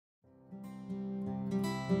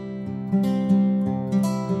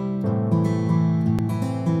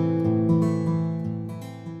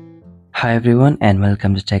Hi everyone and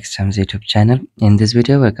welcome to TechStimes YouTube channel. In this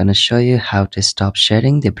video we're going to show you how to stop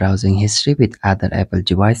sharing the browsing history with other Apple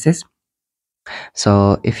devices.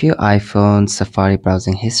 So if your iPhone Safari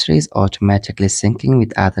browsing history is automatically syncing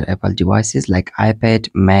with other Apple devices like iPad,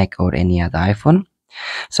 Mac or any other iPhone.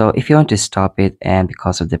 So if you want to stop it and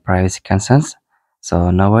because of the privacy concerns,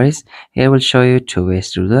 so no worries, here we'll show you two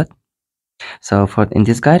ways to do that. So for in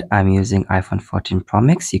this guide, I'm using iPhone 14 Pro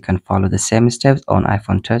Max. You can follow the same steps on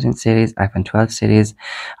iPhone 13 series, iPhone 12 series,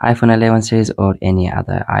 iPhone 11 series, or any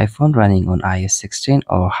other iPhone running on iOS 16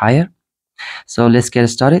 or higher. So let's get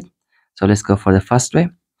started. So let's go for the first way.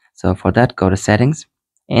 So for that, go to settings.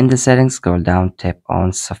 In the settings, scroll down, tap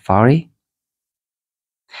on Safari.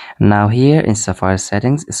 Now here in Safari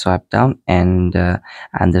settings, swipe down and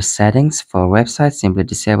under settings for websites, simply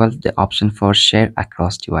disable the option for share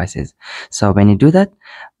across devices. So when you do that,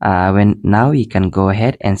 now you can go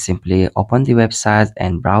ahead and simply open the website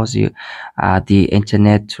and browse the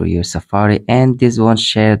internet through your Safari, and this won't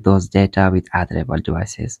share those data with other Apple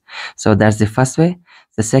devices. So that's the first way.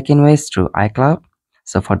 The second way is through iCloud.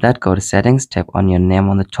 So for that, go to settings, tap on your name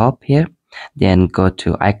on the top here, then go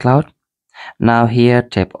to iCloud. Now here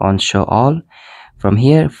tap on show all. From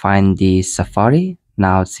here find the Safari.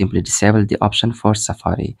 Now simply disable the option for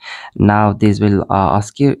Safari. Now this will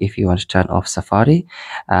ask you if you want to turn off Safari.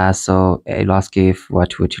 So it'll ask you if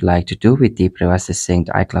what would you like to do with the privacy synced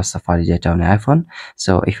iCloud Safari data on your iPhone.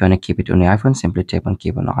 So if you want to keep it on your iPhone, simply tap on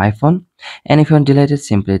keep on your iPhone, and if you want to delete it,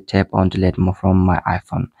 simply tap on delete more from my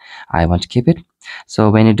iPhone. I want to keep it. So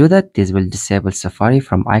when you do that, this will disable Safari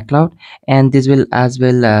from iCloud, and this will as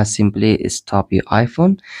well simply stop your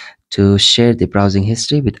iPhone to share the browsing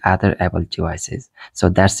history with other Apple devices. So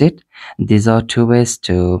that's it. These are two ways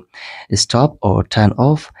to stop or turn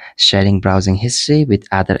off sharing browsing history with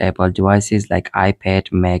other Apple devices like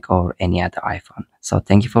iPad, Mac or any other iPhone. So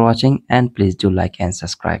thank you for watching, and please do like and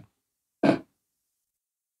subscribe.